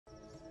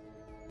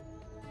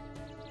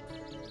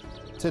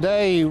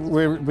Today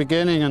we're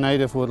beginning a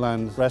native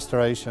woodland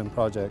restoration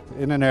project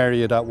in an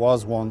area that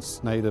was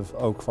once native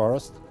oak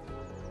forest.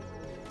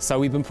 So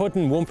we've been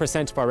putting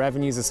 1% of our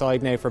revenues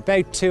aside now for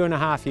about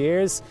 2.5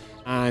 years,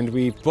 and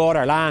we've bought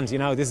our land. You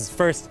know, this is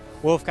first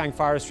Wolfgang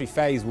Forestry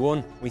Phase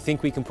 1. We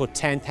think we can put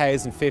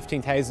 10,000,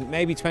 15,000,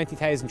 maybe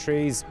 20,000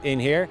 trees in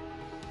here.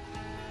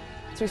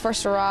 So we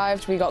first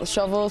arrived, we got the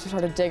shovels, we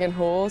started digging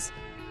holes.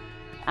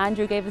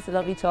 Andrew gave us a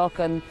lovely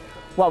talk on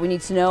what we need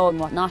to know and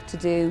what not to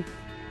do.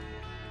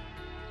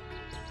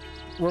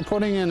 We're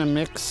putting in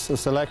a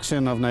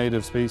selection of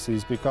native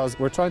species because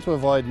we're trying to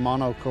avoid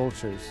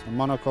monocultures. And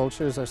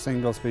monocultures are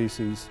single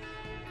species.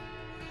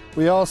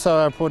 We also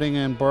are putting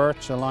in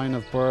birch, a line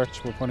of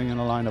birch, we're putting in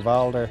a line of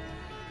alder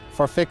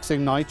for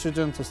fixing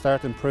nitrogen to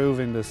start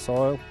improving the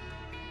soil.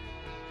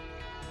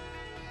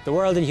 The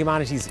world and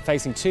humanity is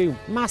facing two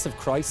massive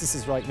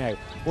crises right now.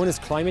 One is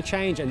climate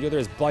change and the other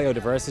is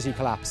biodiversity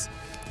collapse.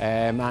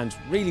 And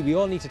really we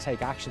all need to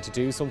take action to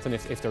do something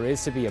if there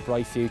is to be a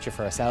bright future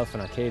for ourselves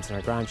and our kids and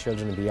our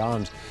grandchildren and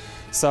beyond.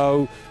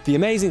 So the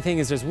amazing thing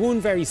is there's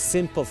one very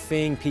simple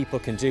thing people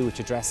can do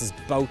which addresses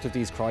both of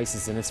these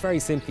crises, and it's very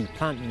simply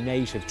plant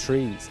native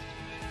trees.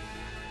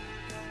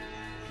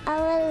 I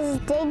was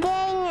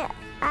digging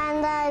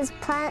and I was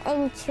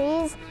planting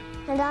trees,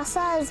 and also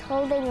I was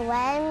holding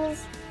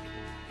worms.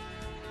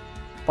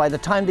 By the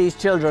time these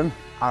children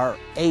are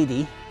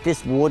 80,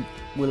 this wood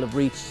will have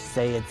reached,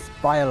 say, its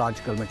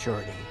biological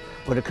maturity,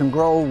 but it can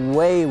grow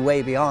way,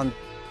 way beyond.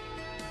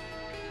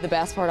 The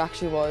best part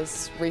actually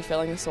was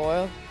refilling the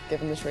soil,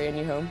 giving the tree a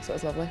new home, so it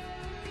was lovely.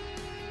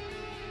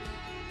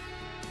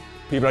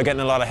 People are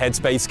getting a lot of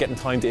headspace, getting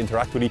time to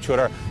interact with each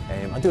other,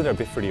 and doing their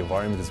bit for the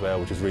environment as well,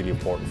 which is really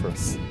important for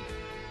us.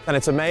 And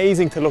it's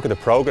amazing to look at the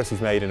progress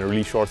we've made in a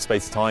really short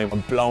space of time.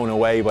 I'm blown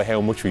away by how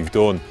much we've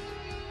done.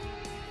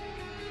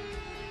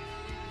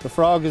 The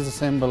frog is a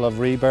symbol of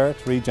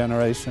rebirth,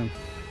 regeneration.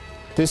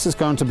 This is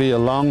going to be a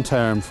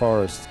long-term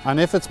forest, and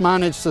if it's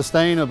managed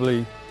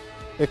sustainably,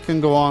 it can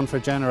go on for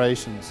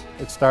generations.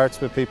 It starts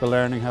with people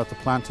learning how to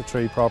plant a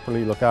tree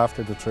properly, look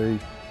after the tree.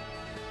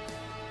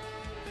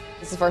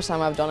 It's the first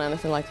time I've done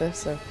anything like this,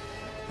 so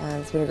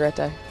it's been a great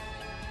day.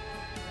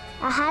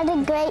 I had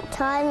a great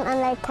time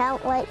and I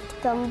can't wait to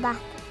come back.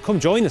 Come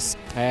join us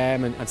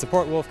and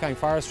support Wolfgang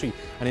Forestry,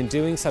 and in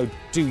doing so,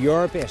 do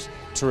your bit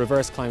to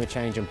reverse climate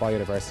change and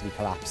biodiversity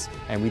collapse.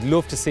 And we'd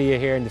love to see you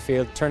here in the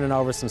field, turning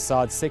over some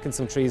sod, sticking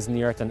some trees in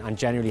the earth and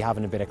generally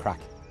having a bit of crack.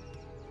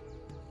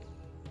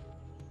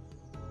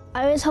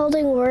 I was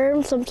holding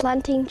worms and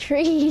planting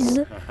trees.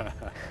 Are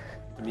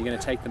you going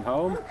to take them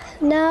home?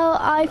 No,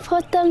 I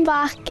put them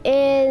back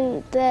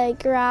in the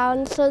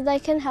ground so they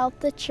can help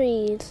the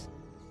trees.